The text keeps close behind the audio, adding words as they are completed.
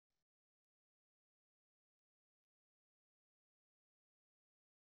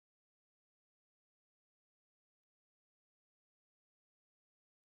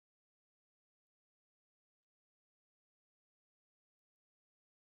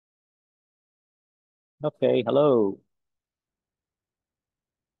Okay, hello.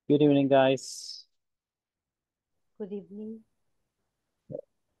 Good evening, guys. Good evening.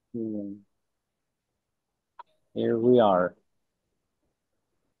 Hmm, Here we are.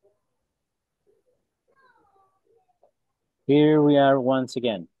 Here we are once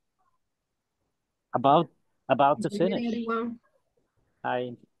again. About about to Good evening, finish. everyone.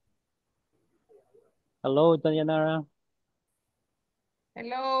 Hi. Hello, Dayanara.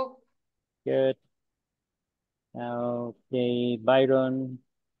 Hello. Good. Okay, Byron.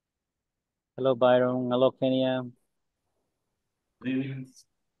 Hello, Byron. Hello, Kenya. Good evening.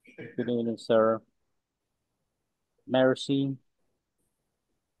 Good evening, sir. Mercy.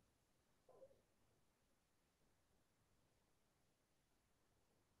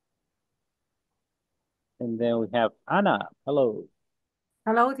 And then we have Anna. Hello.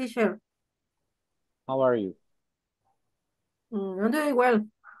 Hello, teacher. How are you? I'm doing well.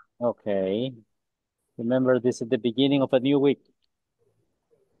 Okay. Remember, this is the beginning of a new week.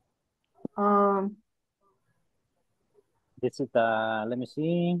 Um, This is let me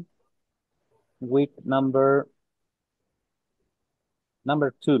see, week number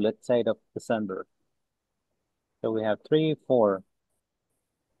 2, let's say, of December. So we have 3, 4.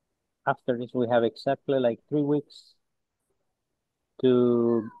 After this, we have exactly like 3 weeks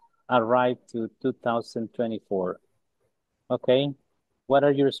to arrive to 2024. Okay. What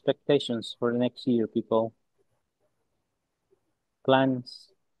are your expectations for the next year, people? Plans,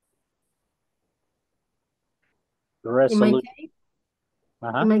 in my resolution. case,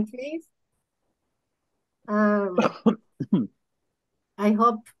 Uh-huh. in my case, I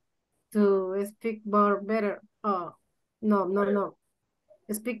hope to speak more better. Oh, no.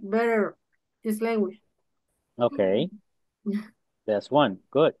 Speak better this language. Okay. That's one.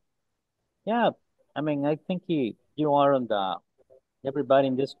 Good. Yeah. I mean, I think you are on everybody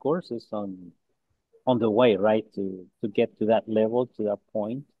in this course is on the way, right, to get to that level, to that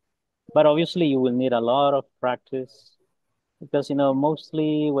point. But obviously, you will need a lot of practice because,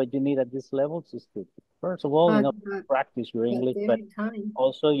 mostly what you need at this level is to, first of all, But, practice your but English, but every time.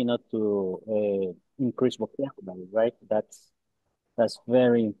 also, to increase vocabulary, right? That's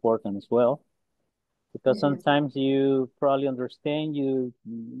very important as well because Yes. sometimes you probably understand, you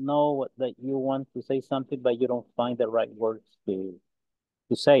know that you want to say something, but you don't find the right words to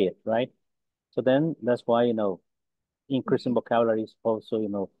say it, right? So then that's why, increasing vocabulary is also,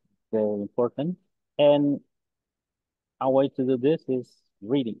 very important. And a way to do this is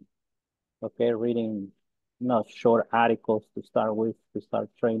reading. Okay, reading, short articles to start with, to start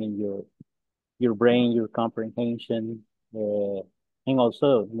training your brain, your comprehension, and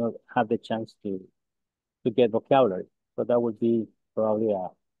also, have the chance to get vocabulary. So that would be probably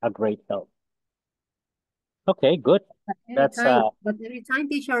a great help. Okay, good. That's But every time,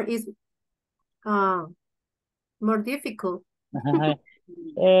 teacher, is uh more difficult.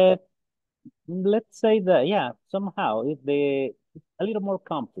 uh, let's say that, yeah, somehow it's a little more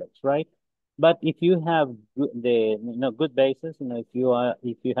complex, right? But if you have good basis, if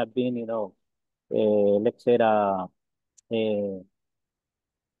you have been, let's say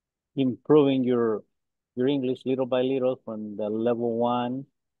improving your English little by little from the level 1,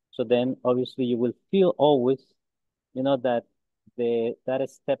 so then obviously you will feel always, that that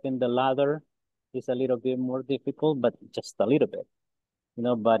step in the ladder is a little bit more difficult, but just a little bit.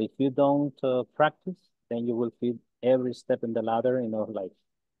 But if you don't practice, then you will feel every step in the ladder, like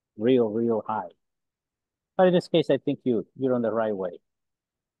real high. But in this case, I think you're on the right way.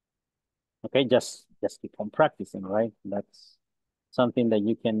 Okay, just keep on practicing, right? That's something that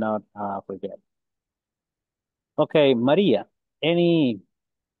you cannot forget. Okay, Maria, any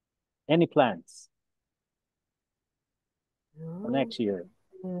any plans for No. next year?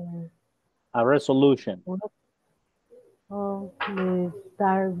 Uh, A resolution. we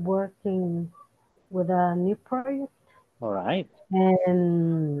start working with a new project All right.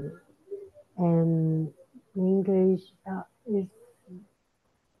 and English is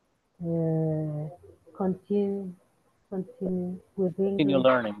uh, continue with Continue English.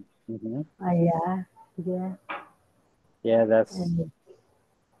 learning. Yeah, yeah, Yeah, that's and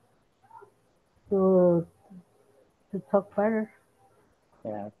to talk better.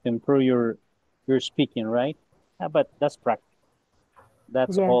 yeah, to improve your speaking, right? Yeah, but that's practice.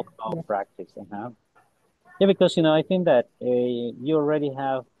 That's Yeah, all about practice. Yeah, because I think that you already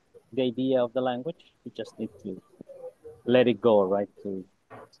have the idea of the language. You just need to let it go, right? To,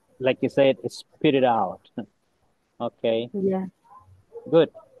 like you said, spit it out. Okay, yeah. good.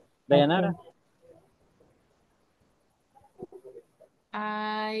 Okay. Dayanara?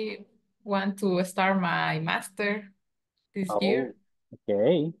 I want to start my master this year. Oh,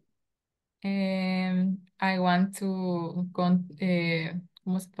 okay. I want to,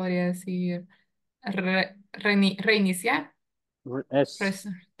 ¿cómo se podría decir? Reiniciar, Restart,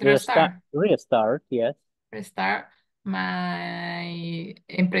 restart, restart, yes. restart my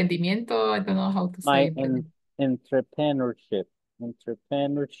emprendimiento. I don't know how to My say it. entrepreneurship.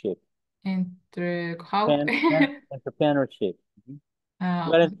 Entrepreneurship. How? Entrepreneurship.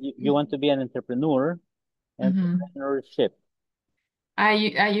 You want to be an entrepreneur. Entrepreneurship. I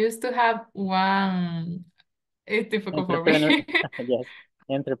used to have one. It's difficult for Entrepreneur, me. yes.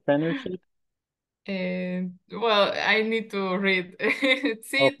 Entrepreneurship. Well, I need to read,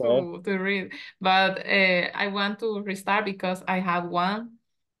 see Okay. to read, but I want to restart because I have one.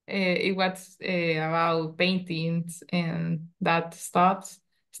 It was about paintings and that stuff.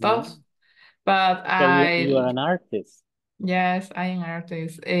 But So you are an artist. yes, I am an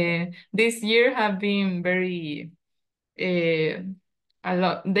artist. This year have been very a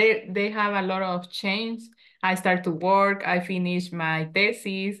lot. They have a lot of change. I start to work. I finish my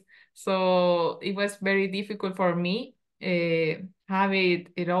thesis, so it was very difficult for me have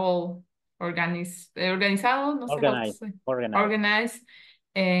it all organizado. No sé how to say. Organized.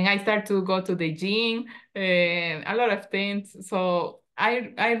 And I start to go to the gym and a lot of things. So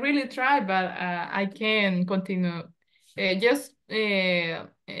I really try, but I can't continue. Just January,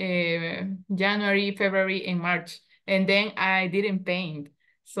 February, and March, and then I didn't paint.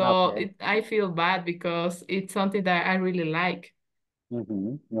 So Okay. I feel bad because it's something that I really like.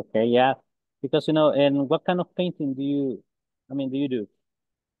 Okay, yeah. Because, and what kind of painting do you do?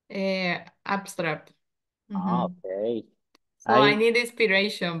 Abstract. Okay. So I need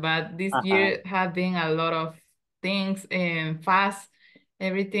inspiration, but this year have been a lot of things and fast.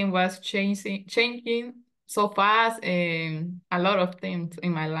 Everything was changing so fast, and a lot of things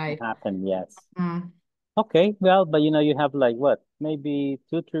in my life. Happened, yes. Okay, well, but you have like what, maybe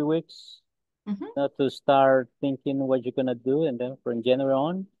 2-3 weeks to start thinking what you're gonna do, and then from January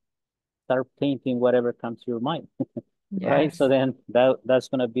on, start painting whatever comes to your mind. Right? So then that's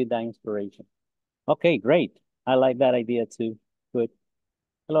gonna be the inspiration. Okay, great. I like that idea too. Good.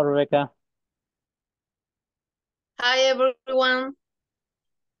 Hello, Rebecca. Hi, everyone.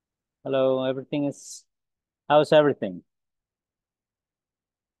 Hello, how's everything?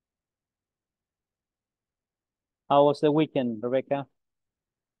 How was the weekend, Rebecca?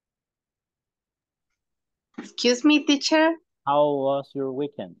 Excuse me, teacher. How was your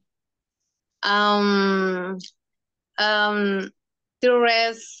weekend? Um, to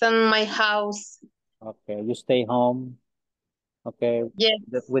rest in my house. Okay, you stay home. Okay, Yes,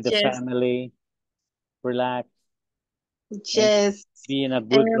 with the yes, family, relax, and yes. being a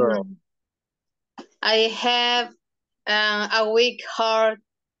good girl. I have a weak heart.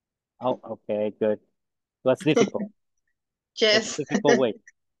 Oh, okay, good. That's difficult. That's Yes. a difficult way.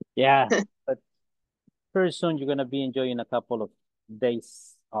 Yeah, but very soon you're gonna be enjoying a couple of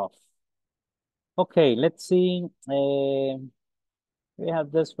days off. Okay, let's see. We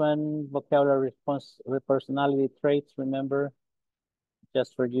have this one, vocabulary response, personality traits, remember,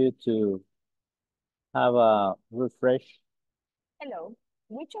 just for you to have a refresh. Hello.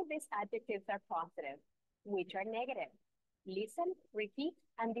 Which of these adjectives are positive? Which are negative? Listen, repeat,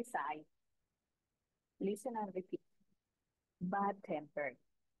 and decide. Listen and repeat. Bad-tempered.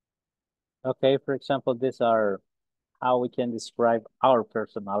 Okay, for example, these are how we can describe our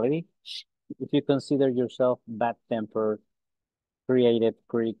personality. If you consider yourself bad-tempered, creative,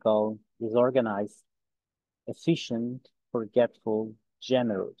 critical, disorganized, efficient, forgetful,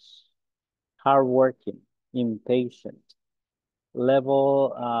 generous, hardworking, impatient,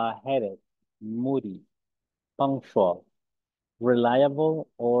 level-headed, moody, punctual, reliable,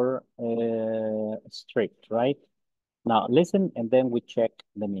 or strict, right? Now listen, and then we check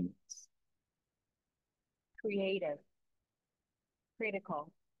the meanings. Creative.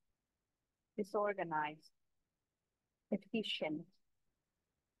 Critical. Disorganized. Efficient.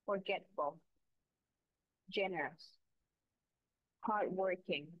 Forgetful. Generous.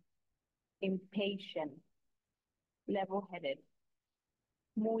 Hardworking. Impatient. Level-headed.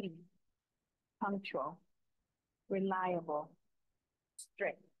 Moody. Punctual. Reliable.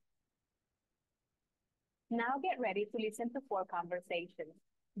 Strict. Now get ready to listen to 4 conversations.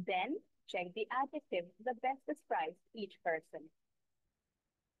 Then check the adjective that best describes each person.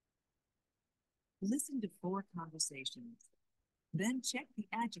 Listen to 4 conversations. Then check the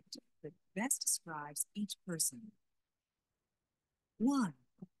adjective that best describes each person. 1.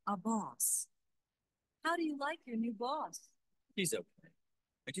 A boss. How do you like your new boss? She's okay.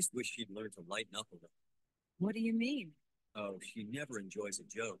 I just wish she'd learn to lighten up a little. What do you mean? Oh, she never enjoys a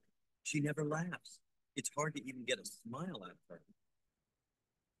joke. She never laughs. It's hard to even get a smile out of her.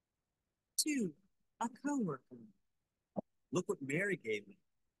 2. A coworker. Look what Mary gave me.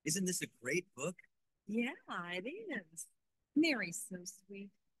 Isn't this a great book? Yeah, it is. Mary's so sweet.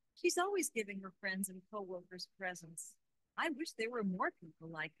 She's always giving her friends and coworkers presents. I wish there were more people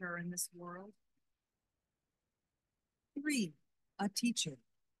like her in this world. 3. A teacher.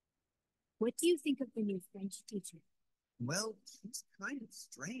 What do you think of the new French teacher? Well, she's kind of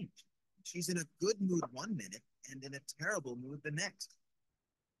strange. She's in a good mood one minute and in a terrible mood the next.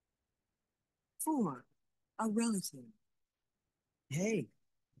 4. A relative. Hey,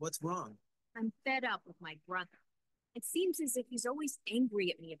 what's wrong? I'm fed up with my brother. It seems as if he's always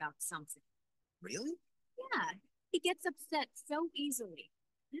angry at me about something. Really? Yeah, he gets upset so easily.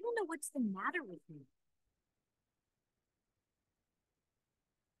 I don't know what's the matter with him.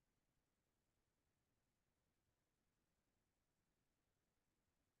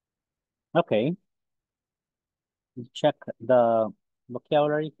 Okay. Check the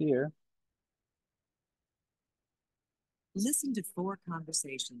vocabulary here. Listen to 4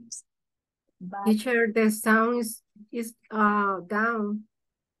 conversations. Teacher, the sound is down.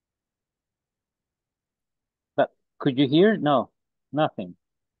 But could you hear? No, nothing.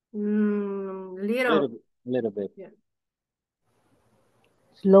 Little. Little bit. Yeah.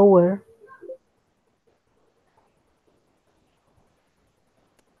 Slower.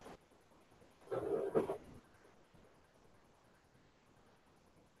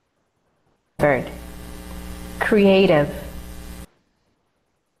 Third, creative.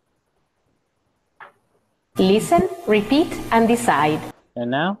 Listen, repeat, and decide.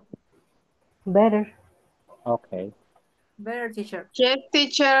 And now? Better. Okay. Better, teacher. Yes,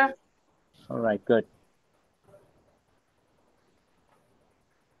 teacher. All right, good.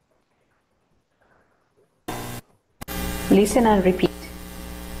 Listen and repeat.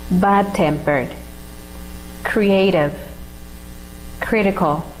 Bad-tempered, creative,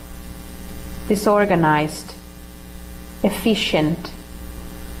 critical, disorganized, efficient,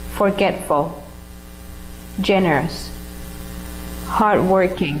 forgetful, generous,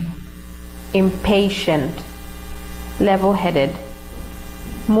 hardworking, impatient, level-headed,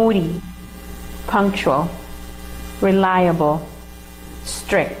 moody, punctual, reliable,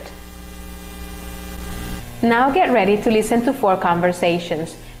 strict. Now get ready to listen to 4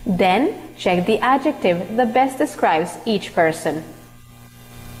 conversations. Then check the adjective that best describes each person.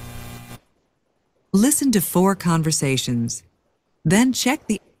 Listen to 4 conversations. Then check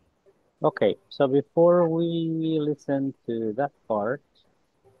the... Okay, so before we listen to that part,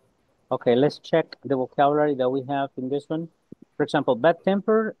 okay, let's check the vocabulary that we have in this one. For example, bad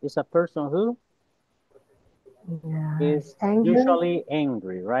temper is a person who is angry. usually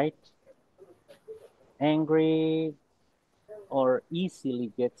angry, right? Angry or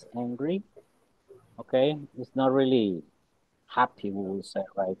easily gets angry. Okay, it's not really happy, we will say,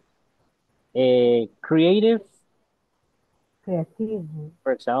 right? Creative. Creative.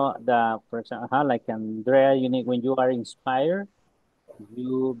 For example, like Andrea, when you are inspired,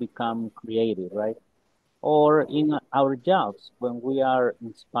 you become creative, right? Or in our jobs, when we are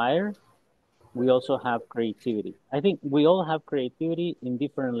inspired, we also have creativity. I think we all have creativity in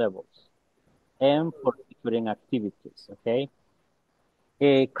different levels and for different activities, okay?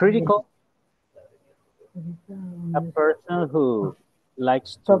 Critical, a person who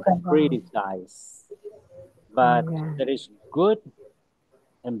likes to criticize, but there is good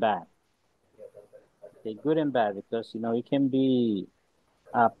and bad. Okay, good and bad, because, it can be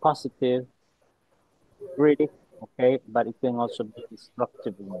a positive critic, okay, but it can also be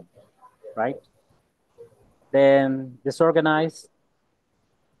destructive one, right? Then disorganized,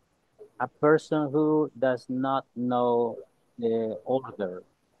 a person who does not know the order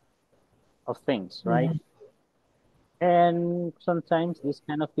of things, right? And sometimes this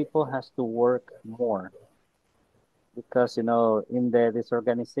kind of people has to work more because, in the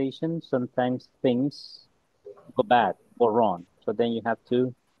disorganization, sometimes things go bad, go wrong. So then you have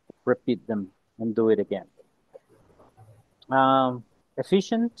to repeat them and do it again.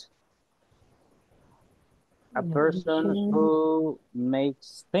 Efficient, a person who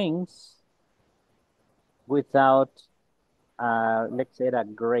makes things without, let's say, a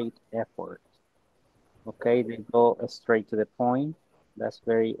great effort. Okay, they go straight to the point. That's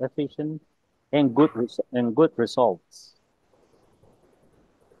very efficient and good results.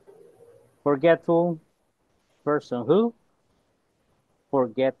 Forgetful, person who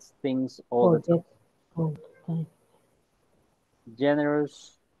forgets things all the time.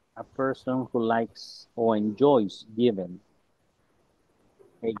 Generous, a person who likes or enjoys giving.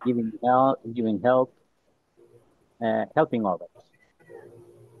 Okay, giving help, helping others.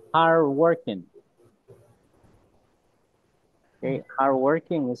 Hardworking, Okay,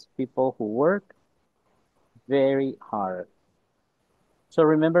 hardworking is people who work very hard. So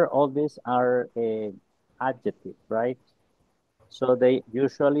remember, all these are adjectives, right? So they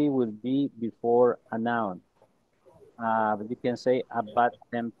usually will be before a noun. You can say a bad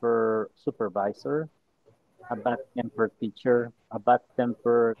temper supervisor, a bad tempered teacher, a bad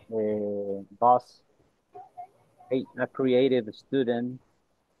tempered boss, a creative student,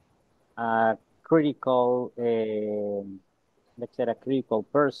 a critical, let's say a critical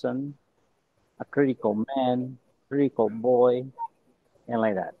person, a critical man, critical boy, and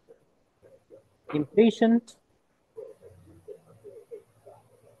like that. Impatient.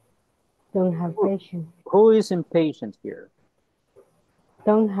 Don't have patience. Who is impatient here?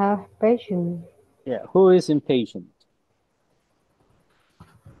 Don't have patience. Yeah, who is impatient?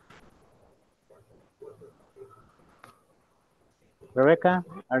 Rebecca,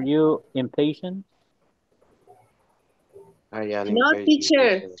 are you impatient? I am No, impatient,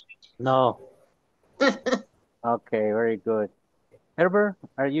 teacher. teacher. No. Okay, very good. Herbert,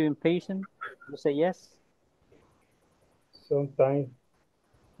 are you impatient? You say yes? Sometimes.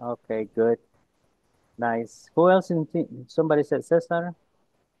 Okay, good. Nice. Who else in somebody said Cesar?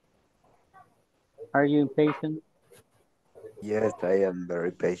 Are you impatient? Yes, I am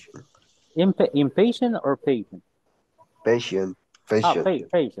very patient. Impatient or patient? Patient, Oh,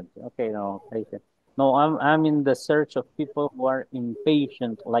 patient. patient. Okay, no, patient. No, I'm in the search of people who are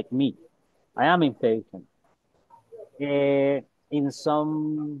impatient like me. I am impatient. In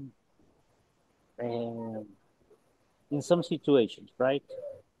some uh, in some situations, right?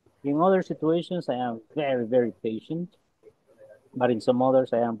 In other situations, I am very, very patient, but in some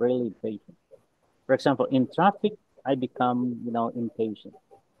others, I am really impatient. For example, in traffic, I become, impatient.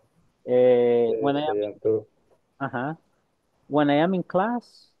 When I Yes, I am too. uh-huh, when I am in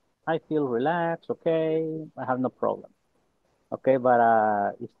class, I feel relaxed. Okay, I have no problem. Okay, but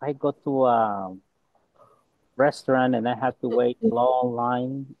if I go to a restaurant and I have to wait long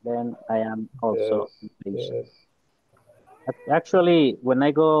line, then I am Yes, also impatient. yes. Actually, when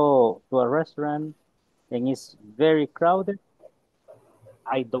I go to a restaurant and it's very crowded,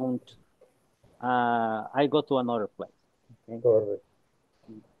 I don't. I go to another place. Okay. Correct.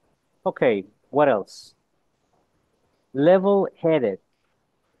 Okay. What else? Level-headed.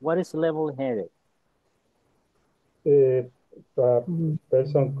 What is level-headed?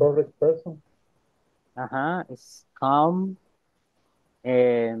 Person, correct person. It's calm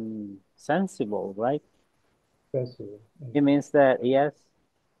and sensible, right? Sensible. It means that yes,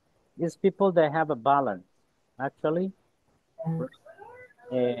 it's people that have a balance. Actually,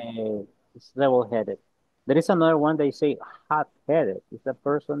 it's level-headed. There is another one they say hot-headed. It's a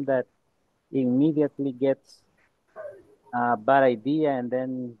person that immediately gets a bad idea and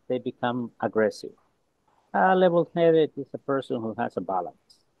then they become aggressive. Level-headed is a person who has a balance.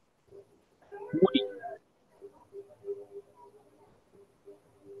 Moody.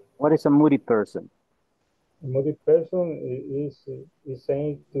 What is a moody person? A moody person is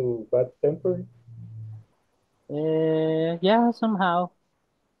saying to bad temper. Yeah, somehow.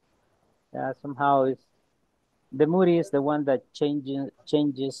 Yeah, somehow it's the moody is the one that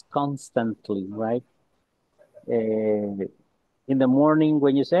changes constantly, right? Uh, in the morning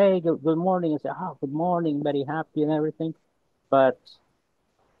when you say, hey, good morning, you say, oh, good morning, very happy and everything. But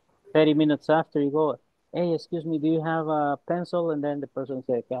 30 minutes after you go, hey, excuse me, do you have a pencil? And then the person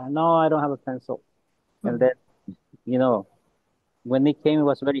says, no, I don't have a pencil. And then, when it came, he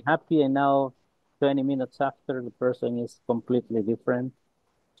was very happy. And now 20 minutes after, the person is completely different.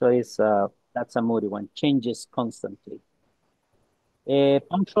 So that's a moody one, changes constantly.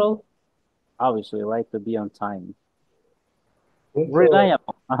 Punctual, obviously, right, to be on time.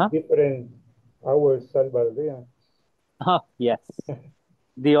 Reliable. Different hours salvadoreña. Oh, yes.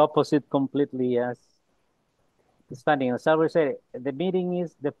 The opposite completely, yes. It's funny. And Salvador said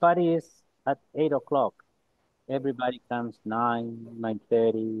the party is at 8 o'clock. Everybody comes 9,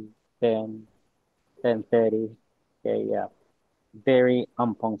 9:30, 10, 10:30. Okay, yeah. Very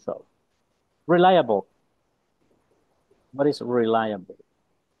unpunctual. Reliable. What is reliable?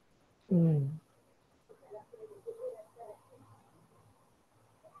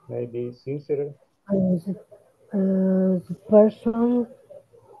 Maybe sincere. The person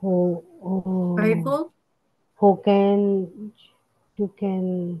who Faithful? who you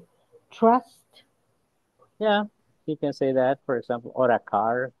can trust. Yeah, you can say that, for example, or a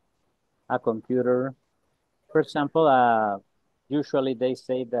car, a computer. For example, usually they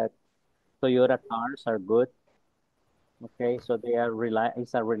say that Toyota cars are good. Okay, so they are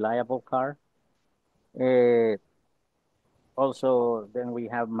it's a reliable car. Uh, Also, then we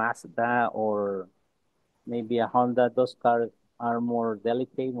have Mazda or maybe a Honda. Those cars are more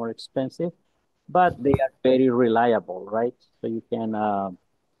delicate, more expensive, but they are very reliable, right? So you can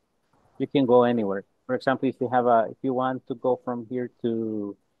go anywhere. For example, if you want to go from here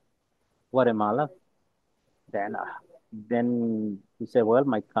to Guatemala, then you say, well,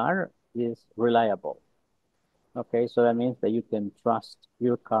 my car is reliable. Okay, so that means that you can trust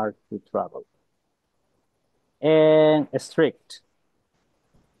your car to travel. And strict.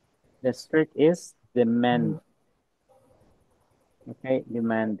 The strict is demand. Okay,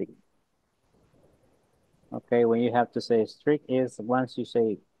 demanding. Okay, when you have to say strict is once you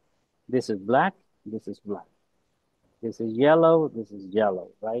say this is black, this is black. This is yellow, this is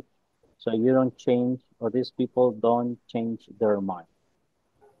yellow, right? So you don't change, or these people don't change their mind.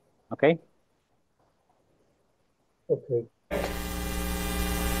 Okay? Okay.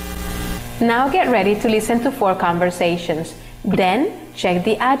 Now get ready to listen to 4 conversations. Then check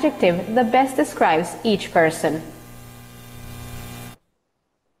the adjective that best describes each person.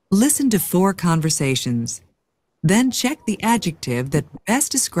 Listen to 4 conversations. Then check the adjective that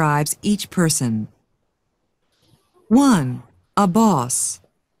best describes each person. 1. A boss.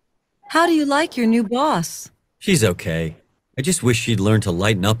 How do you like your new boss? She's okay. I just wish she'd learn to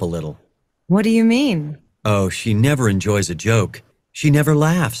lighten up a little. What do you mean? Oh, she never enjoys a joke. She never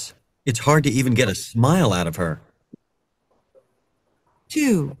laughs. It's hard to even get a smile out of her.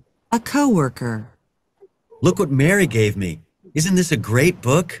 2. A coworker. Look what Mary gave me. Isn't this a great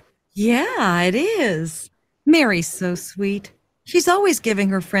book? Yeah, it is. Mary's so sweet. She's always giving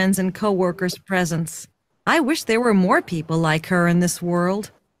her friends and coworkers presents. I wish there were more people like her in this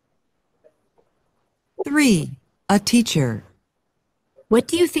world. 3. A teacher. What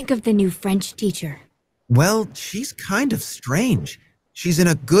do you think of the new French teacher? Well, she's kind of strange. She's in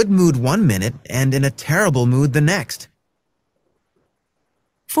a good mood one minute and in a terrible mood the next.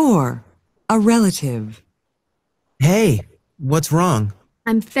 4. A relative. Hey, what's wrong?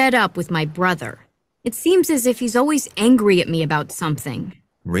 I'm fed up with my brother. It seems as if he's always angry at me about something.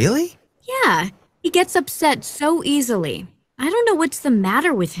 Really? Yeah, he gets upset so easily. I don't know what's the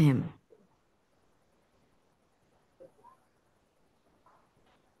matter with him.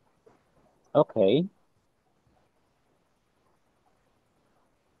 Okay.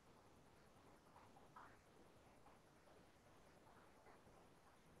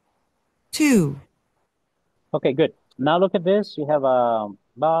 Two. Okay, good. Now look at this. You have a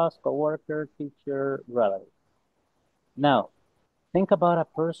boss, coworker, teacher, relative. Now, think about a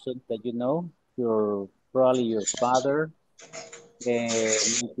person that you know, probably your father,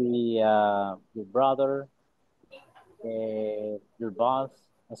 maybe your brother, your boss,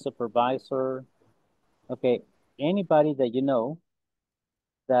 a supervisor. Okay, anybody that you know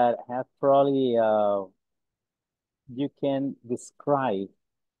that has probably you can describe,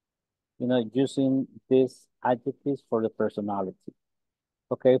 using these adjectives for the personality.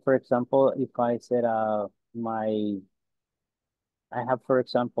 Okay, for example, if I said I have, for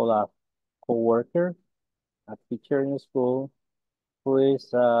example, a coworker, a teacher in school who is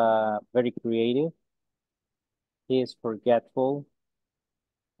very creative. He is forgetful,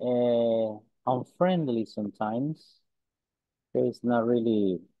 unfriendly sometimes. He's not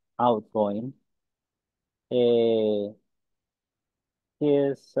really outgoing. He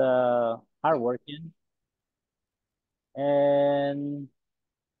is hardworking and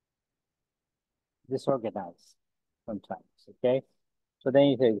disorganized sometimes, okay? So then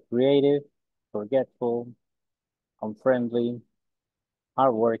you say creative, forgetful, unfriendly,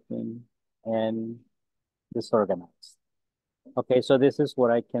 hardworking, and disorganized. Okay, so this is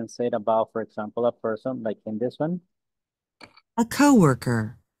what I can say about, for example, a person like in this one. A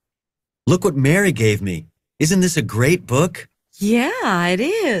coworker. Look what Mary gave me. Isn't this a great book? Yeah, it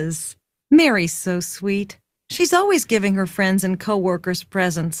is. Mary's so sweet. She's always giving her friends and coworkers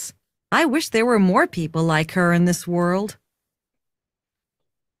presents. I wish there were more people like her in this world.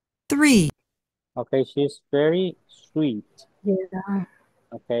 3. Okay, she's very sweet. Yeah.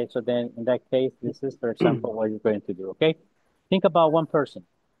 Okay, so then in that case, this is, for example, what you're going to do, okay? Think about one person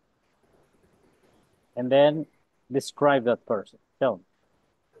and then describe that person. Tell me.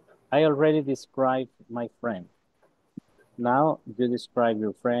 I already described my friend. Now you describe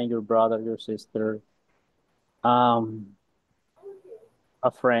your friend, your brother, your sister, a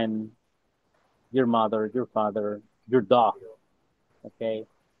friend, your mother, your father, your dog, okay?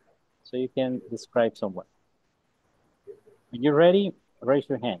 So you can describe someone. When you're ready, raise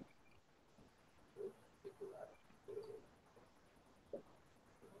your hand.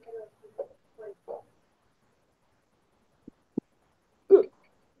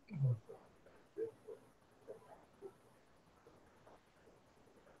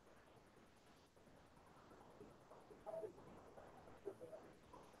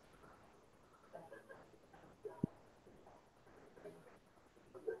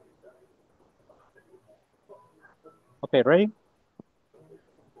 Okay, ready?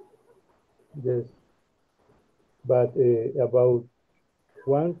 Yes. But about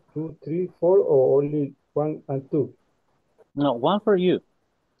 1, 2, 3, 4, or only 1 and 2? No, one for you.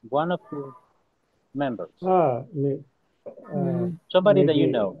 One of your members. Somebody that you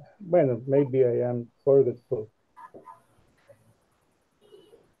know. Bueno, maybe I am forgetful.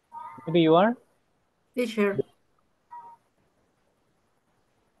 Maybe you are? Teacher.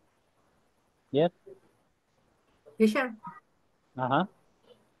 Yes. Teacher. Uh-huh.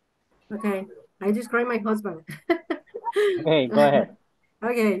 Okay. I describe my husband. Okay, go ahead.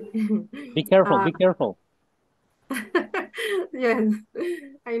 Okay. Be careful, be careful. Yes,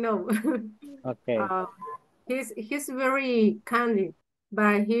 I know. Okay. He's very candid,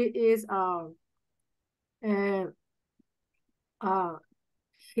 but he is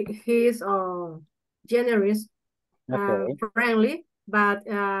he is generous, Okay. friendly, but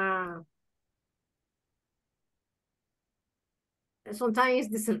sometimes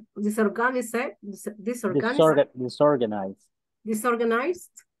disorganized, Disorganized.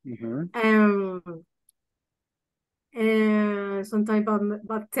 disorganized, Mm-hmm. And sometimes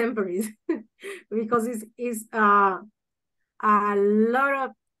bad tempered because it's a lot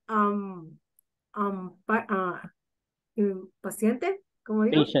of paciente, ¿cómo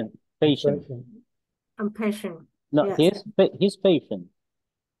digo? Patient. Impatient. No, Yes. he's patient.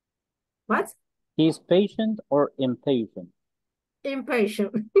 What? He's patient or impatient?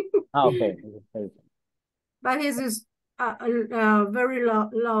 Impatient. Okay, he's impatient. But he's just very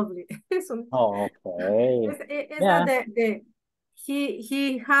lovely. Oh, okay. It's Yeah. that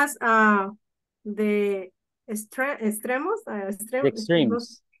he has the extremos. The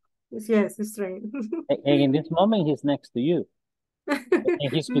extremes. Yes, extreme. And in this moment, he's next to you.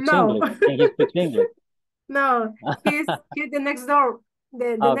 And he speaks No. English. And he speaks English. No, he's the next door.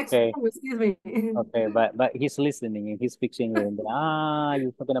 The next Okay. room, excuse me. Okay, but he's listening and he speaks English. And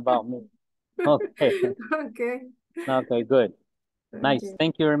you're talking about me. Okay. Okay. Okay, good. Nice. Okay.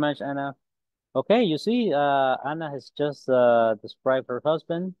 Thank you very much, Anna. Okay, you see, Anna has just described her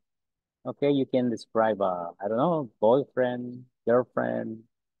husband. Okay, you can describe, I don't know, boyfriend, girlfriend,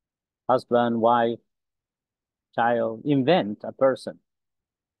 husband, wife, child, invent a person.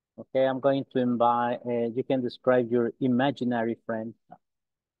 Okay, I'm going to invite, you can describe your imaginary friend.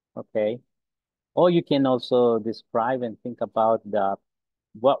 Okay, or you can also describe and think about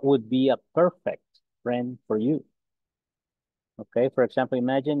what would be a perfect friend for you. Okay, for example,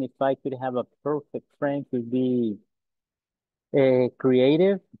 imagine if I could have a perfect friend, could be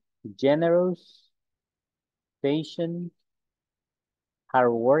creative, generous, patient,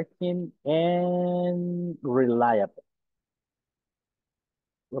 hardworking, and reliable.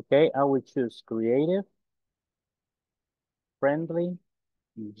 Okay, I would choose creative, friendly,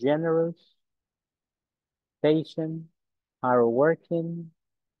 generous, patient, hardworking,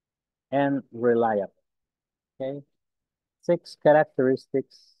 and reliable. Okay, 6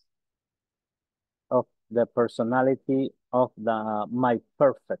 characteristics of the personality of my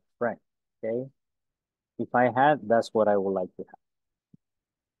perfect friend. Okay, if I had, that's what I would like to have.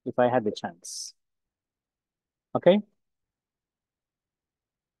 If I had the chance. Okay.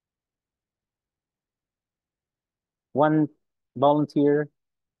 One volunteer.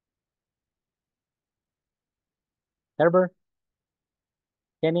 Herbert,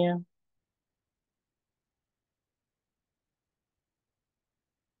 Kenya,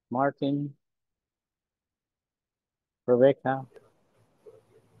 Martin, Rebecca.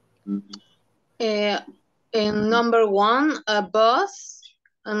 And number 1, a boss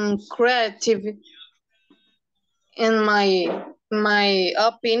and creative. In my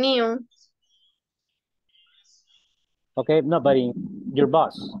opinion. Okay, nobody. Your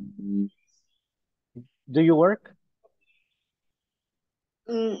boss. Do you work?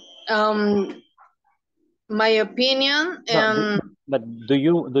 My opinion and but do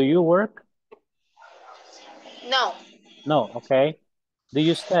you work? no. No, okay. Do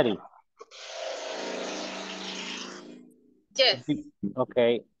you study? Yes.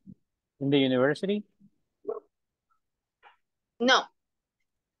 Okay. In the university? No.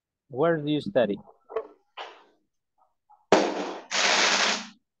 Where do you study?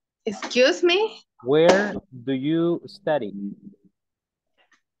 Excuse me? Where do you study?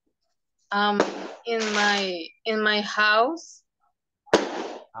 In my house.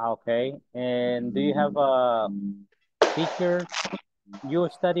 Okay. And do you have a teacher? You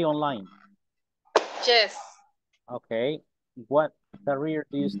study online? Yes. Okay. What career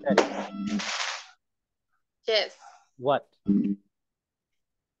do you study? Yes. What?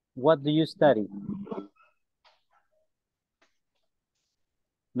 What do you study?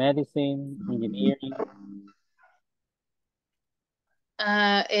 Medicine, engineering?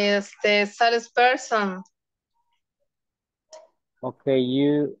 Is the salesperson. Okay,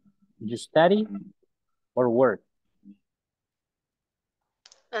 you study or work?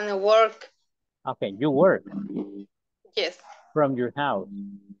 And work. Okay, you work. Yes. From your house.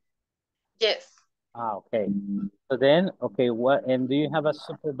 Yes. Ah, okay. So then, okay, and do you have a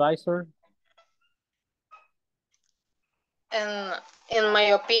supervisor? And in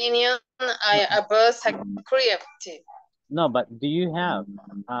my opinion, I was a creative. No, but do you have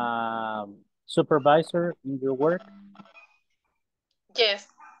supervisor in your work? Yes.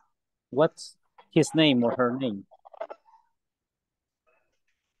 What's his name or her name?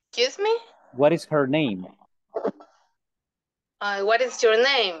 Excuse me? What is her name? What is your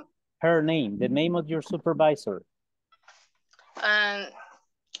name? Her name, the name of your supervisor.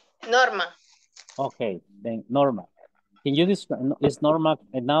 Norma. Okay, then Norma. Can you describe, is Norma,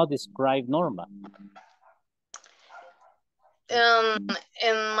 and now describe Norma. In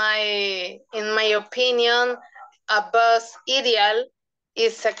my opinion, a boss ideal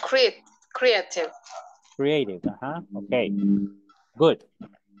is a creative. Creative, okay, good.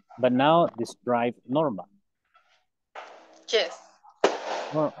 But now describe Norma. Yes.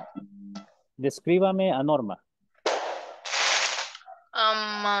 Descríbame a Norma.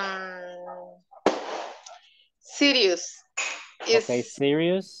 Serious. Okay,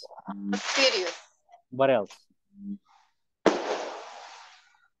 serious. Serious. What else?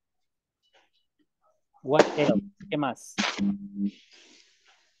 What else? ¿Qué más?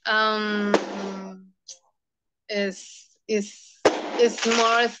 Is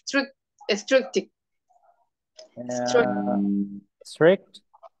more strict. Strict?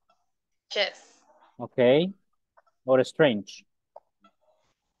 Yes. Okay. Or strange?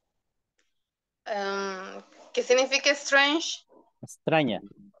 ¿Qué significa strange? Extraña.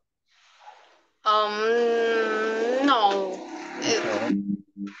 No.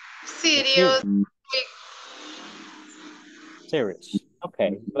 Serious. Serious.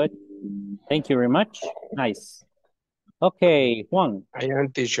 Okay, good. Thank you very much. Nice. Okay, Juan. I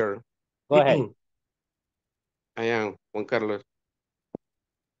am teacher. Go ahead. I am Juan Carlos.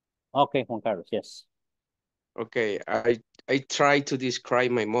 Okay, Juan Carlos, yes. Okay, I try to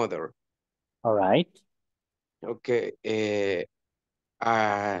describe my mother. All right. Okay,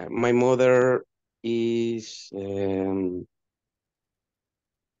 my mother is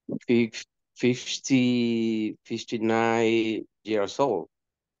 59 years old.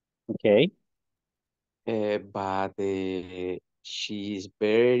 Okay. But she's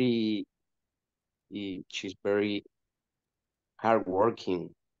very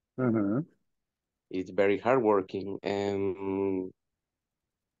hardworking. It's very hardworking, and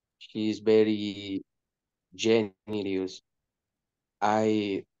she's very generous.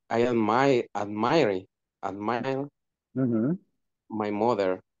 I admire my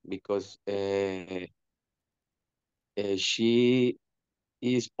mother because she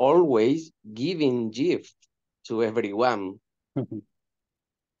is always giving gifts to everyone.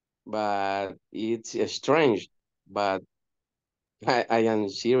 But it's strange, but I am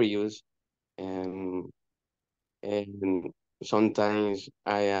serious, and sometimes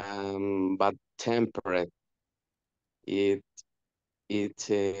I am bad tempered.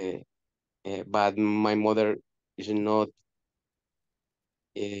 But my mother is not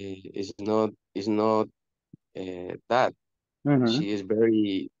that. She is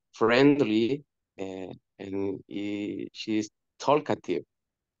very friendly, and she is talkative.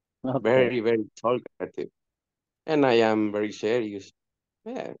 Okay. Very talkative, and I am very serious.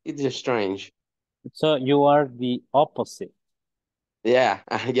 Yeah, it's strange. So you are the opposite. Yeah,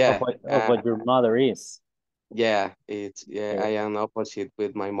 yeah. Of what your mother is. Yeah, I Okay. am opposite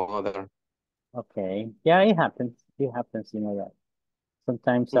with my mother. Okay. Yeah, it happens. It happens, you know that.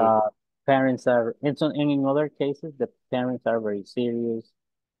 Sometimes parents are, in other cases, the parents are very serious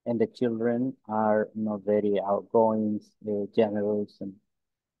and the children are not very outgoing, generous and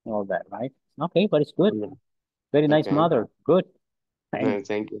all that, right? Okay, but it's good. Very nice Okay. mother. Good. Thanks.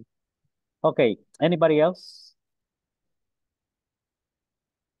 Thank you. Okay, anybody else?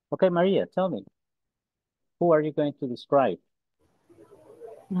 Okay, Maria, tell me. Who are you going to describe?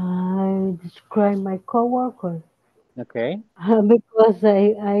 I describe my coworker. Okay. Because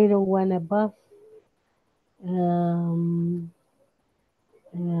I don't want a boss.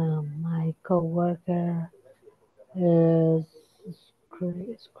 My coworker is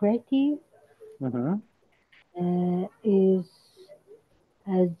creative.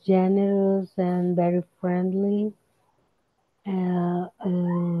 Is generous and very friendly.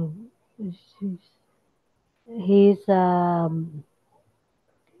 He's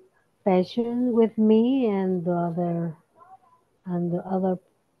patient with me, and the other and the other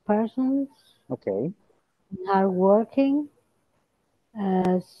persons, Okay. hardworking,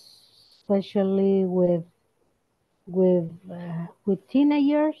 especially with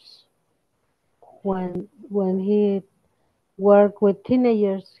teenagers. When he work with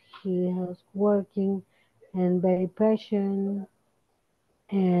teenagers, he is working and very patient,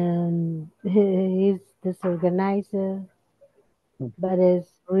 and he's disorganized, but is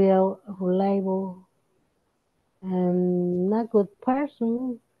real reliable and a good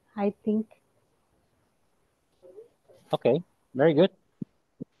person, I think. Okay. Very good.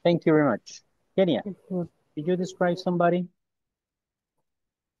 Thank you very much. Kenya, did you describe somebody?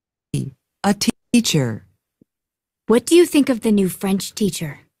 A teacher. What do you think of the new French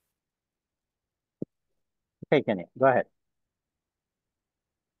teacher? Okay, Kenya, go ahead.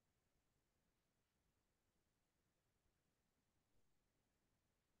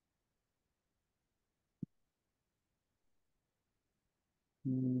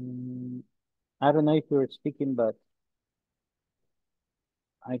 I don't know if you're speaking, but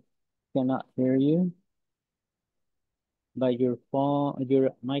I cannot hear you. But your phone, your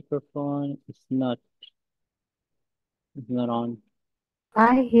microphone is not on.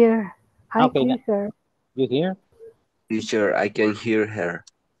 I hear Okay, her. you hear? Teacher, I can hear her.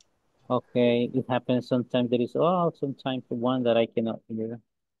 Okay, it happens sometimes. There is sometimes one that I cannot hear.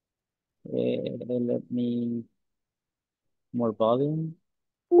 Let me more volume.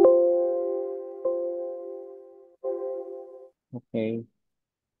 Okay.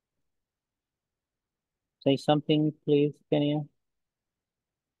 Say something, please, Kenya.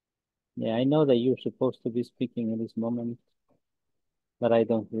 Yeah, I know that you're supposed to be speaking in this moment, but I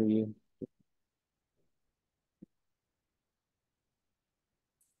don't hear you.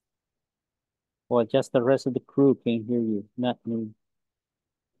 Well, just the rest of the crew can hear you, not me.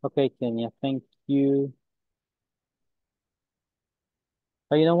 Okay, Kenya, thank you.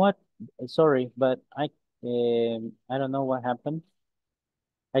 Oh, you know what? Sorry, but I don't know what happened.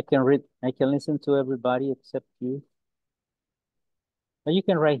 I can listen to everybody except you. But you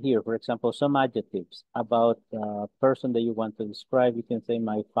can write here, for example, some adjectives about the person that you want to describe. You can say,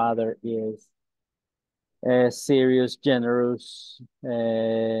 my father is serious, generous,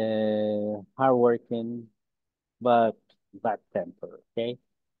 hardworking, but bad temper, okay?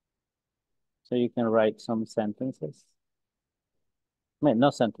 So you can write some sentences. I mean,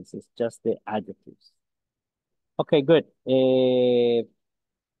 not sentences, just the adjectives. Okay, good.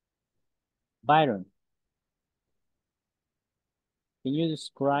 Byron, can you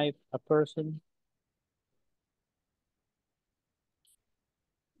describe a person?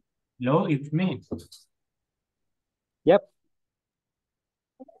 No, it's me. Yep.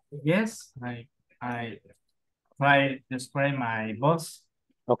 Yes, I try to describe my boss.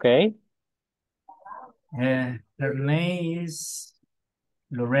 Okay. Her name is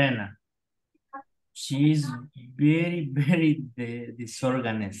Lorena. She's very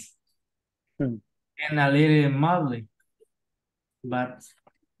disorganized and a little mouthy, but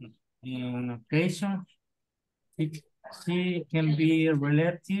in occasion she can be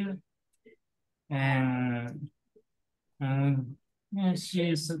relative and yeah,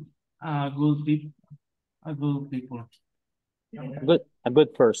 she's a good people. A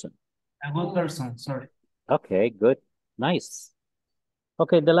good person. A good person, sorry. Okay, good. Nice.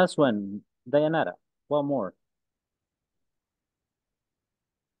 Okay, the last one, Dayanara, one more.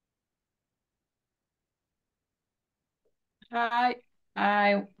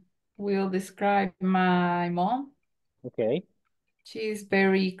 I will describe my mom. Okay. She's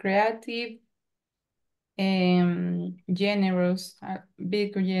very creative and generous, a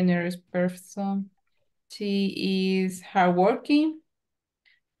big generous person. She is hardworking,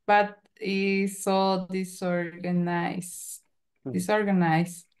 but is so disorganized.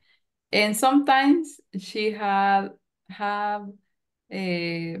 And sometimes she have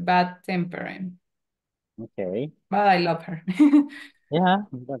a bad temper. Okay. But I love her. Yeah,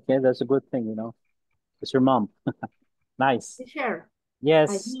 okay, that's a good thing, you know. It's your mom. Nice. Sure. Yes.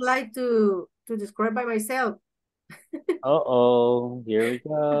 I would like to describe by myself. Uh-oh, here we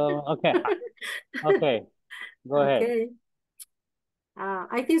go. Okay. Okay. Go ahead. Okay.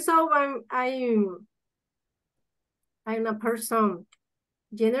 I think so. I'm a person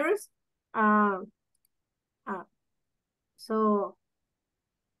generous. So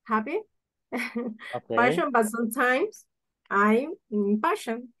happy. Okay. Passion, but sometimes I'm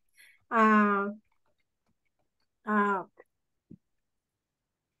impatient. When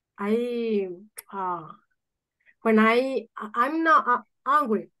I'm not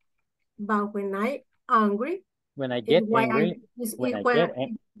angry, but when I angry, When I get angry,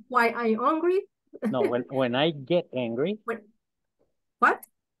 why I'm angry. no, when I get angry, What?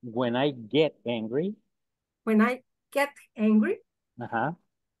 When I get angry. When I get angry.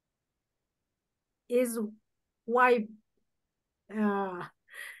 Is why I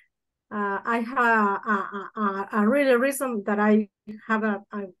have a really reason that I have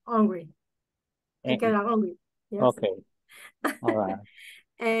I'm hungry. I get hungry. Yes. Okay. All right.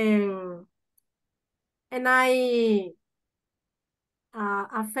 and I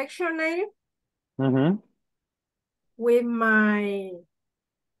affectionate with my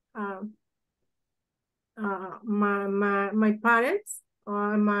my parents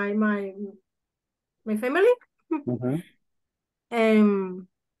or my family. And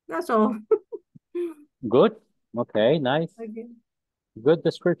that's all. Good. Okay, nice. Okay. Good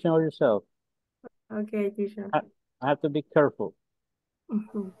description of yourself. Okay, teacher. I have to be careful.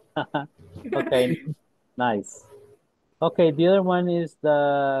 Okay, nice. Okay, the other one is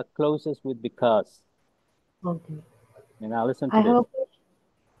the closest with because. Okay. And now listen to I this. hope.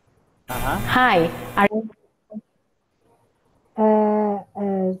 Hi.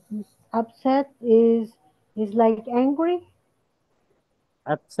 Upset is like angry.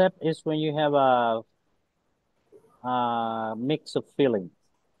 Upset is when you have a mix of feelings.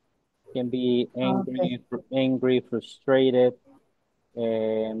 Can be angry, angry, frustrated,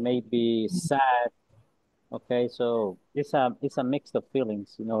 maybe sad. Okay, so it's a mix of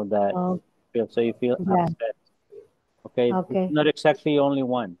feelings, you know, that so you feel upset. Okay, it's not exactly only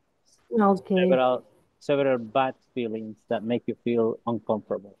one. Okay. Several bad feelings that make you feel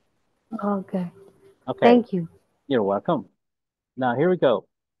uncomfortable. Okay. Okay. Thank you. You're welcome. Now here we go.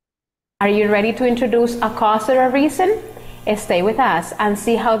 Are you ready to introduce a cause or a reason? Stay with us and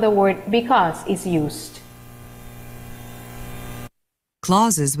see how the word because is used.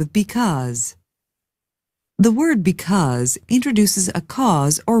 Clauses with because. The word because introduces a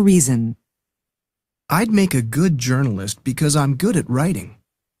cause or reason. I'd make a good journalist because I'm good at writing.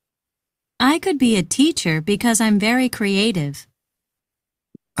 I could be a teacher because I'm very creative.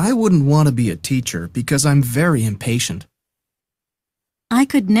 I wouldn't want to be a teacher because I'm very impatient. I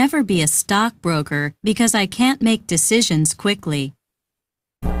could never be a stockbroker because I can't make decisions quickly.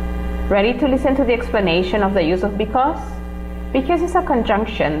 Ready to listen to the explanation of the use of because? Because is a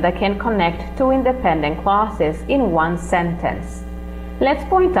conjunction that can connect two independent clauses in one sentence. Let's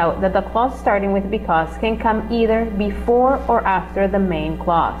point out that the clause starting with because can come either before or after the main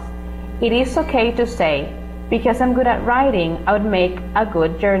clause. It is okay to say, because I'm good at writing, I would make a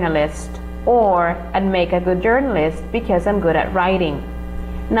good journalist, or I'd make a good journalist because I'm good at writing.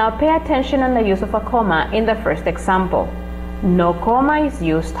 Now pay attention on the use of a comma in the first example. No comma is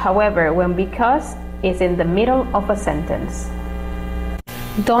used, however, when because is in the middle of a sentence.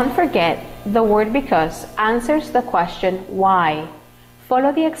 Don't forget, the word because answers the question why.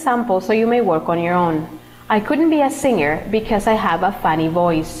 Follow the example so you may work on your own. I couldn't be a singer because I have a funny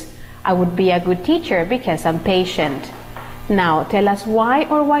voice. I would be a good teacher because I'm patient. Now tell us why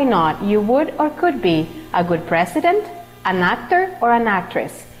or why not you would or could be a good president, an actor, or an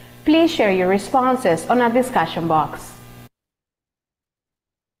actress. Please share your responses on a discussion box.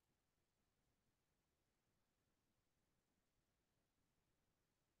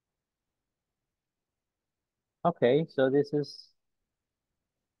 Okay, so this is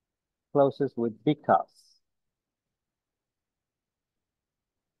closest with because.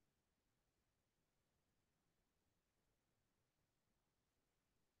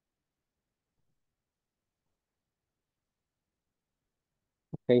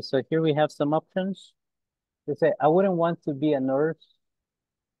 Okay, so here we have some options. They say, I wouldn't want to be a nurse.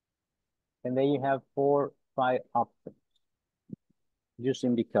 And then you have 4, 5 options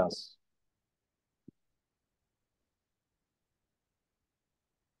using because.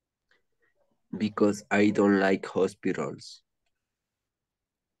 Because I don't like hospitals.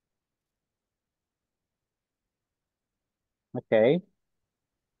 Okay.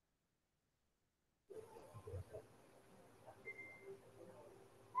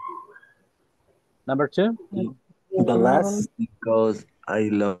 Number 2? The last, because I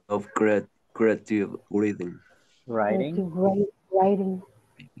love creative reading. Writing. Writing.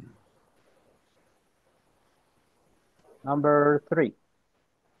 Number 3.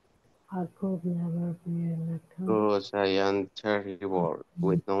 I could never be an accountant. Because I am terrible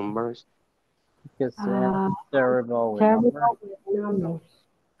with numbers. Because terrible with numbers. Numbers.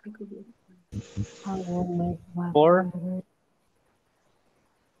 I will make my 4.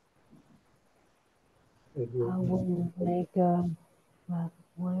 I will make a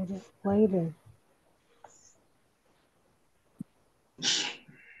waiter.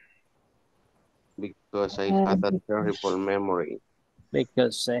 Because I had a terrible memory.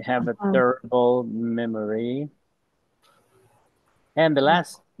 Because I have a terrible memory. And the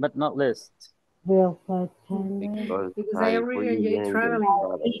last but not least. Real flight attendant. Because I really enjoy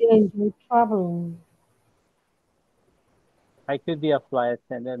traveling. I enjoy traveling. I could be a flight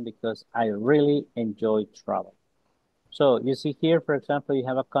attendant because I really enjoy travel. So you see here, for example, you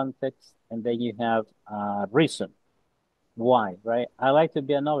have a context and then you have a reason. Why, right? I like to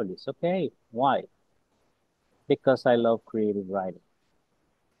be a novelist. Okay, why? Because I love creative writing.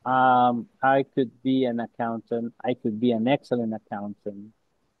 I could be an accountant. I could be an excellent accountant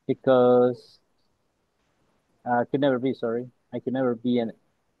because I could never be, sorry. I could never be an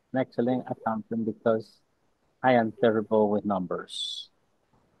excellent accountant because I am terrible with numbers.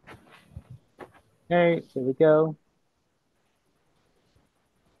 Okay, here we go.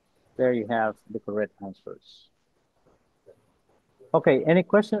 There you have the correct answers. Okay, any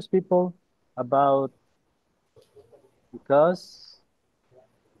questions, people, about because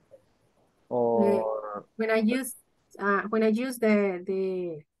or when I use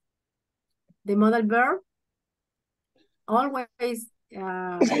the modal verb, always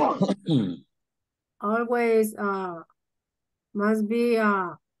always must be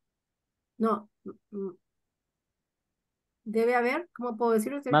no debe haber, ¿cómo puedo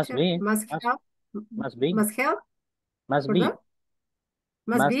decirlo? Must be. Must help. Must be. Must help. Must be. ¿Perdón?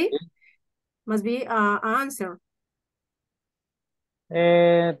 Must be. Must be answer.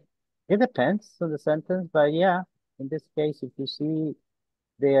 It depends on the sentence, but yeah, in this case, if you see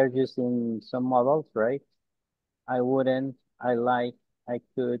they are using some models, right? I wouldn't, I like, I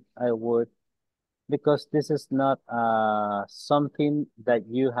could, I would, because this is not something that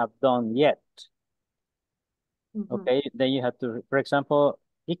you have done yet. Okay, then you have to, for example,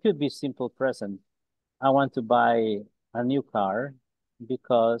 it could be simple present. I want to buy a new car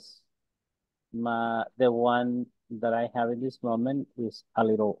because the one that I have in this moment is a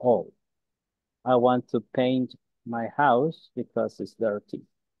little old. I want to paint my house because it's dirty.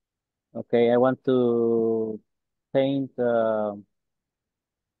 Okay, I want to paint,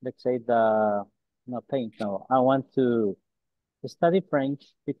 let's say I want to study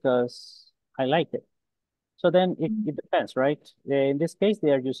French because I like it. So then it depends, right? In this case, they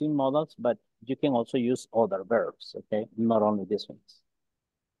are using modals, but you can also use other verbs, okay? Not only these ones.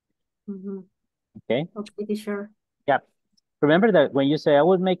 Okay? Okay, sure. Yeah. Remember that when you say, I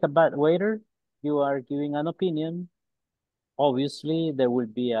would make a bad waiter, you are giving an opinion. Obviously, there will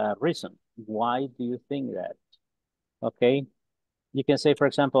be a reason. Why do you think that? Okay? You can say, for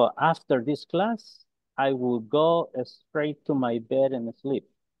example, after this class, I will go straight to my bed and sleep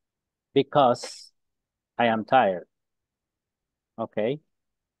because I am tired. Okay?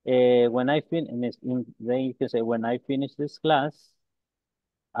 When I finish, then you can say, when I finish this class,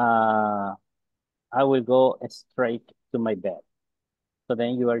 I will go straight to my bed. So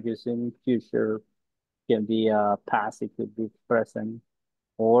then you are using future, can be past, it could be present,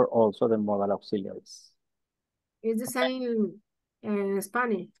 or also the modal auxiliaries. It's the same in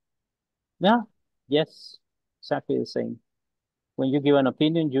Spanish. Yeah, yes, exactly the same. When you give an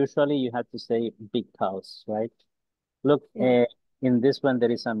opinion, usually you have to say because, right? Look, in this one,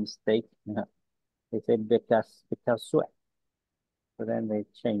 there is a mistake. They say because sweat. So then they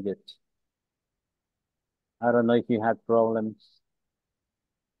change it. I don't know if you had problems.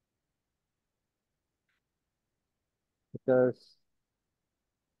 Because,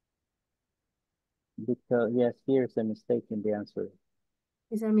 yes, here's a mistake in the answer.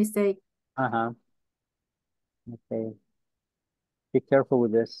 It's a mistake. Uh-huh. Okay. Be careful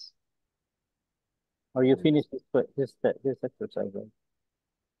with this. Or you finish this exercise, right?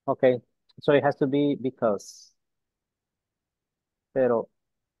 Okay. So it has to be because. Pero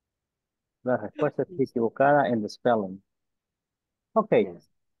la respuesta es equivocada in the spelling. Okay,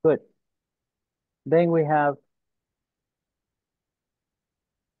 good. Then we have,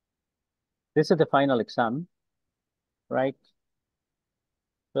 this is the final exam, right?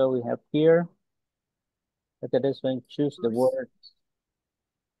 So we have here, look at this one, choose the words.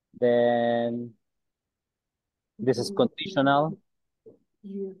 Then this is conditional.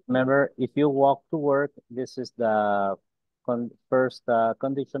 Remember, if you walk to work, this is the first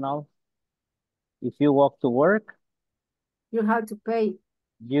conditional. If you walk to work, you have to pay.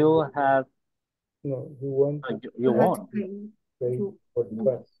 You have. No, you won't. You won't. Pay for the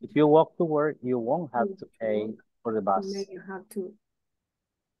bus. If you walk to work, you won't have to pay for the bus. You have to.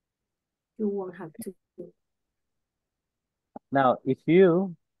 You won't have to. Now, if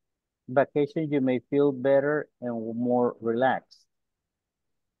you vacation, you may feel better and more relaxed.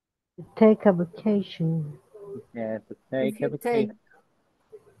 Take a vacation. Yeah, to take a vacation.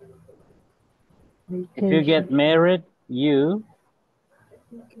 If you get married, you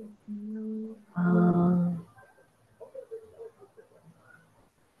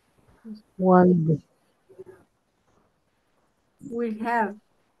Won't be. Will have.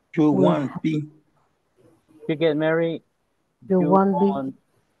 You Will won't be. You get married, You won't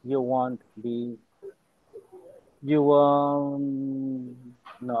be. you won't be, you won't,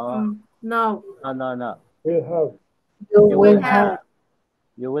 no, No. no. Will have. You You will will have. have,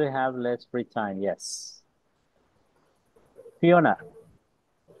 you will have less free time, yes. Fiona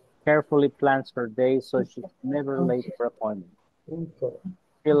carefully plans her day so she's never late for appointment.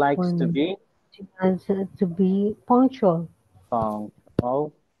 She likes to be She likes to be punctual.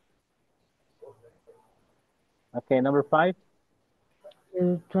 punctual. Okay, number 5.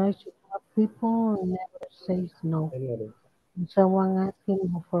 You try to help people and never says no. When someone asking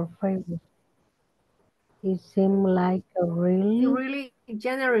her for favors, he seemed like a really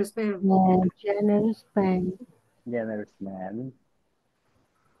generous man. Generous man. Generous man.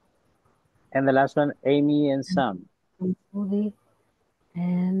 And the last one, Amy and Sam. Moody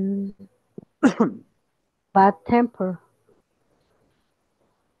and bad temper.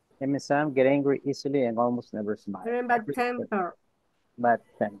 Amy and Sam get angry easily and almost never smile. Very bad temper. Bad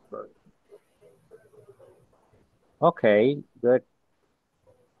temper. Okay, good.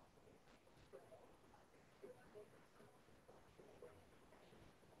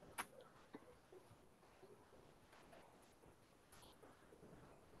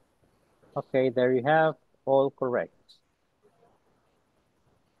 Okay, there you have all correct.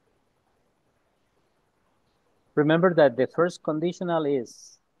 Remember that the first conditional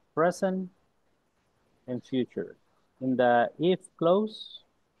is present and future. In the if clause,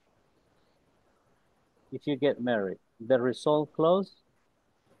 if you get married, the result clause,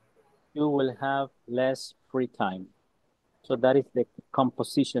 you will have less free time. So that is the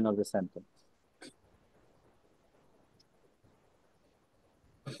composition of the sentence.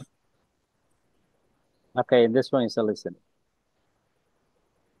 Okay, and this one is a listen.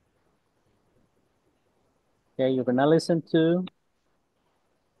 Okay, you're gonna listen to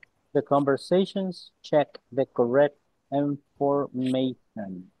the conversations, check the correct information.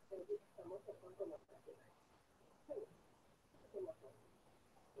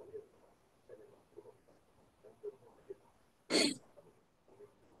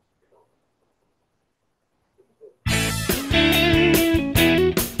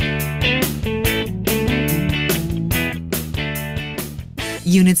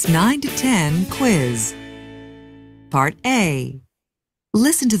 Units 9 to 10 quiz. Part A.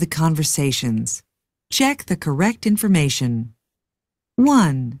 Listen to the conversations. Check the correct information.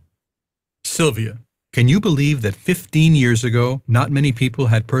 1. Sylvia, can you believe that 15 years ago, not many people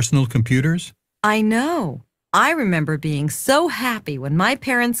had personal computers? I know. I remember being so happy when my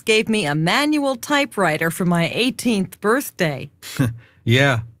parents gave me a manual typewriter for my 18th birthday.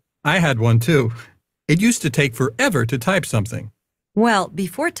 Yeah, I had one too. It used to take forever to type something. Well,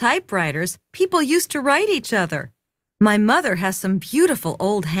 before typewriters, people used to write each other. My mother has some beautiful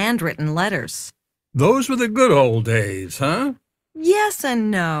old handwritten letters. Those were the good old days, huh? Yes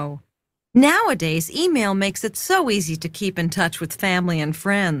and no. Nowadays, email makes it so easy to keep in touch with family and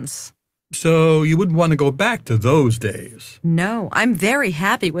friends. So you wouldn't want to go back to those days? No, I'm very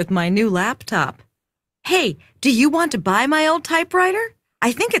happy with my new laptop. Hey, do you want to buy my old typewriter?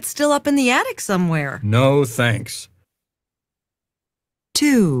 I think it's still up in the attic somewhere. No, thanks.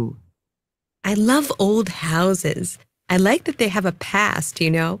 2. I love old houses. I like that they have a past,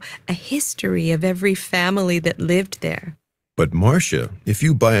 you know, a history of every family that lived there. But Marcia, if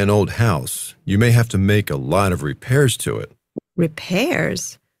you buy an old house, you may have to make a lot of repairs to it.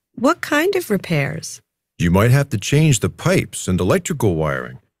 Repairs? What kind of repairs? You might have to change the pipes and electrical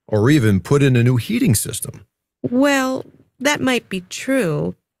wiring, or even put in a new heating system. Well, that might be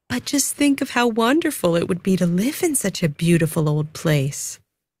true, but just think of how wonderful it would be to live in such a beautiful old place.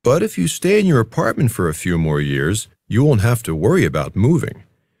 But if you stay in your apartment for a few more years, you won't have to worry about moving.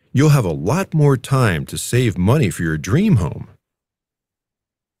 You'll have a lot more time to save money for your dream home.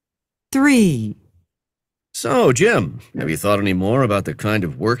 3. So, Jim, have you thought any more about the kind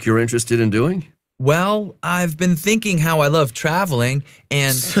of work you're interested in doing? Well, I've been thinking how I love traveling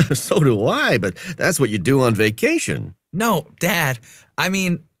and... So do I, but that's what you do on vacation. No, Dad. I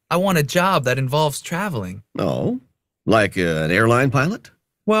mean, I want a job that involves traveling. Oh? Like an airline pilot?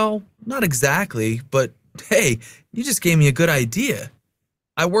 Well, not exactly, but hey, you just gave me a good idea.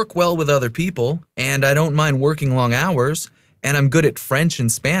 I work well with other people, and I don't mind working long hours, and I'm good at French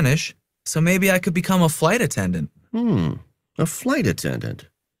and Spanish, so maybe I could become a flight attendant. A flight attendant.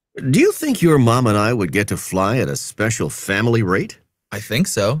 Do you think your mom and I would get to fly at a special family rate? I think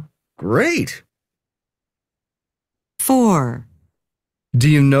so. Great. 4. Do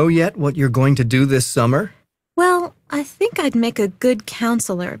you know yet what you're going to do this summer? Well, I think I'd make a good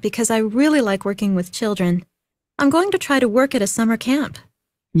counselor because I really like working with children. I'm going to try to work at a summer camp.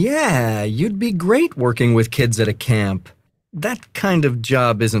 Yeah, you'd be great working with kids at a camp. That kind of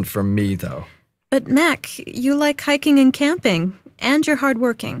job isn't for me, though. But Mac, you like hiking and camping, and you're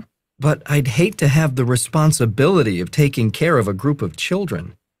hardworking. But I'd hate to have the responsibility of taking care of a group of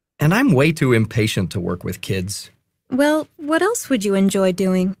children. And I'm way too impatient to work with kids. Well, what else would you enjoy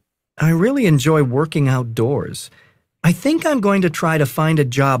doing? I really enjoy working outdoors. I think I'm going to try to find a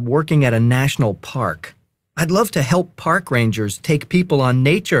job working at a national park. I'd love to help park rangers take people on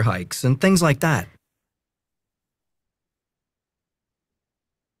nature hikes and things like that.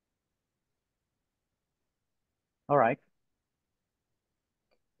 All right.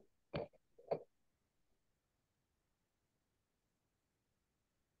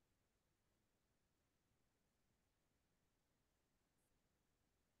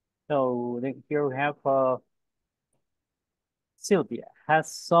 So then here we have Sylvia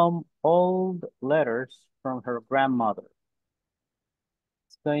has some old letters from her grandmother.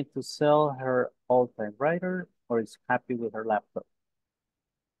 Is going to sell her old typewriter or is happy with her laptop?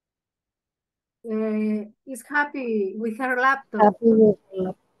 Is happy with her laptop. Happy with her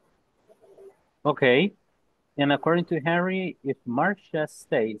laptop. Okay. And according to Harry, if Marcia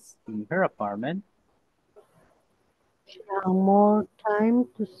stays in her apartment, she has more time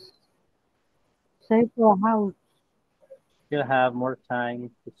to save for a house. she'll have more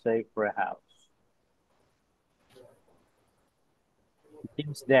time to save for a house.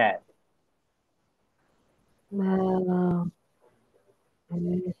 Tim's dad. He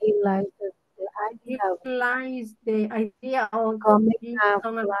likes the idea of coming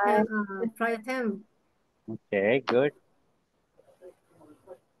and fly attempt. Okay, good.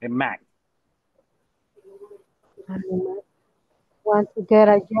 And Mac. Want to get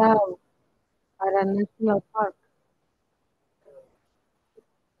a job at a national park.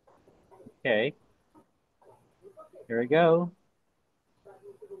 Okay. Here we go.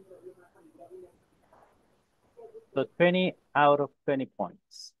 So 20 out of 20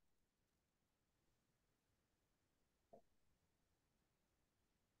 points.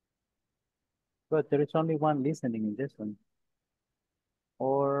 But there is only one listening in this one.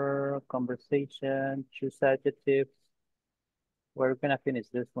 Or conversation, choose adjectives. We're gonna finish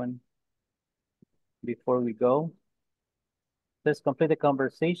this one before we go. Let's complete the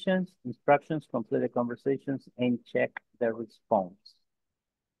conversations, instructions, complete the conversations, and check the response.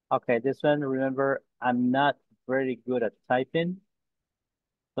 Okay, this one, remember, I'm not very good at typing.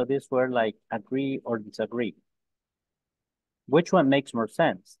 So these were like agree or disagree. Which one makes more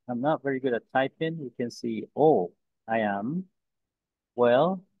sense? I'm not very good at typing. You can see, oh, I am.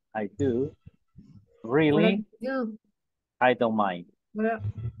 Well, I do. Really? I don't mind.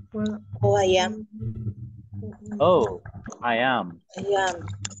 Oh, I am. Oh, I am. I am.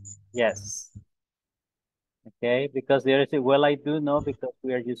 Yes. Okay, because there is a, well, I do know because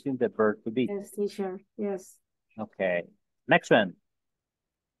we are using the verb to be. Yes, teacher. Yes. Okay. Next one.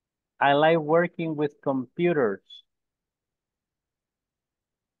 I like working with computers.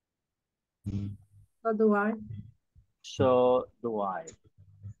 So do I. So do I.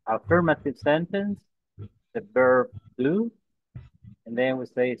 Affirmative sentence, the verb do, and then we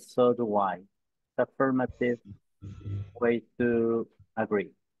say so do I. It's affirmative way to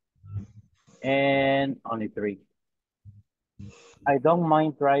agree. And only 3. I don't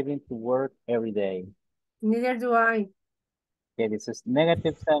mind driving to work every day. Neither do I. Okay, this is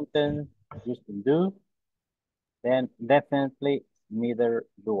negative sentence, used to do. Then definitely neither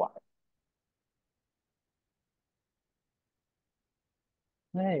do I.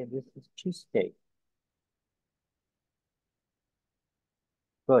 Hey, this is cheesecake.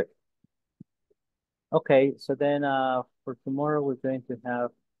 Good. Okay, so then for tomorrow we're going to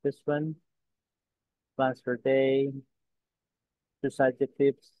have this one. Plans for day, choose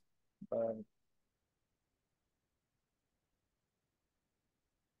adjectives.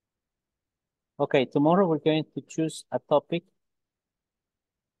 Okay, tomorrow we're going to choose a topic.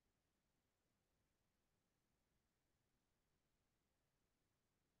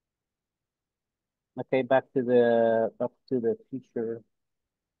 Okay, back to the future.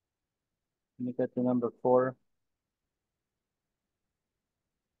 Let me get to number 4.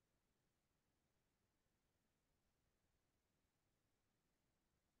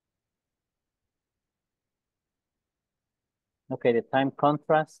 Okay, the time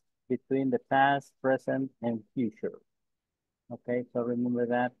contrast between the past, present, and future. Okay, so remember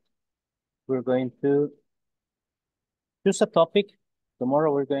that. We're going to choose a topic.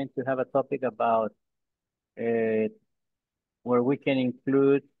 Tomorrow we're going to have a topic about where we can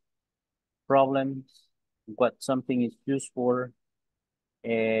include problems, what something is used for.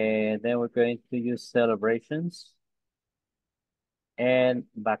 And then we're going to use celebrations and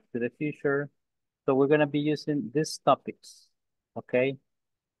back to the future. So we're going to be using these topics, okay,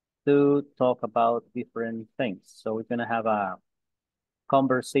 to talk about different things. So we're going to have a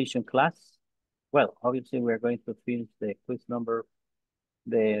conversation class. Well, obviously we're going to finish the quiz number,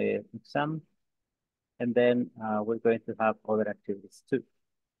 the exam, and then we're going to have other activities too.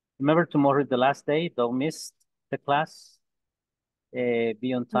 Remember, tomorrow is the last day. Don't miss the class.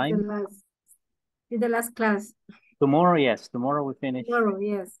 Be on time. The last class. Tomorrow, yes. Tomorrow we finish. Tomorrow,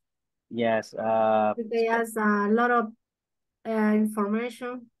 yes. Yes. They has a lot of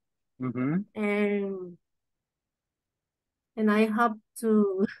information. Mm-hmm. And I hope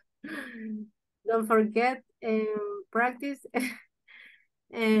to don't forget and practice.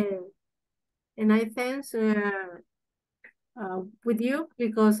 and I thanks with you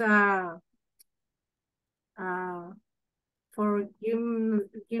because for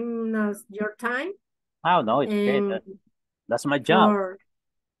giving us your time. Oh no, it's okay. That's my job. For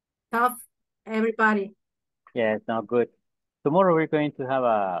tough everybody. Yeah, it's not good. Tomorrow we're going to have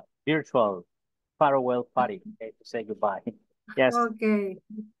a virtual farewell party, okay, to say goodbye. Yes. Okay.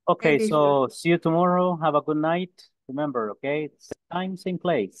 Okay, so see you tomorrow. Have a good night. Remember, okay, same time, same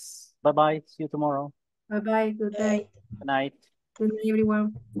place. Bye-bye. See you tomorrow. Bye-bye. Good night. Good night. Good night,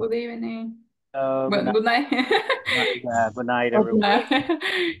 everyone. Good evening. Good night. Good night. Good night, everyone.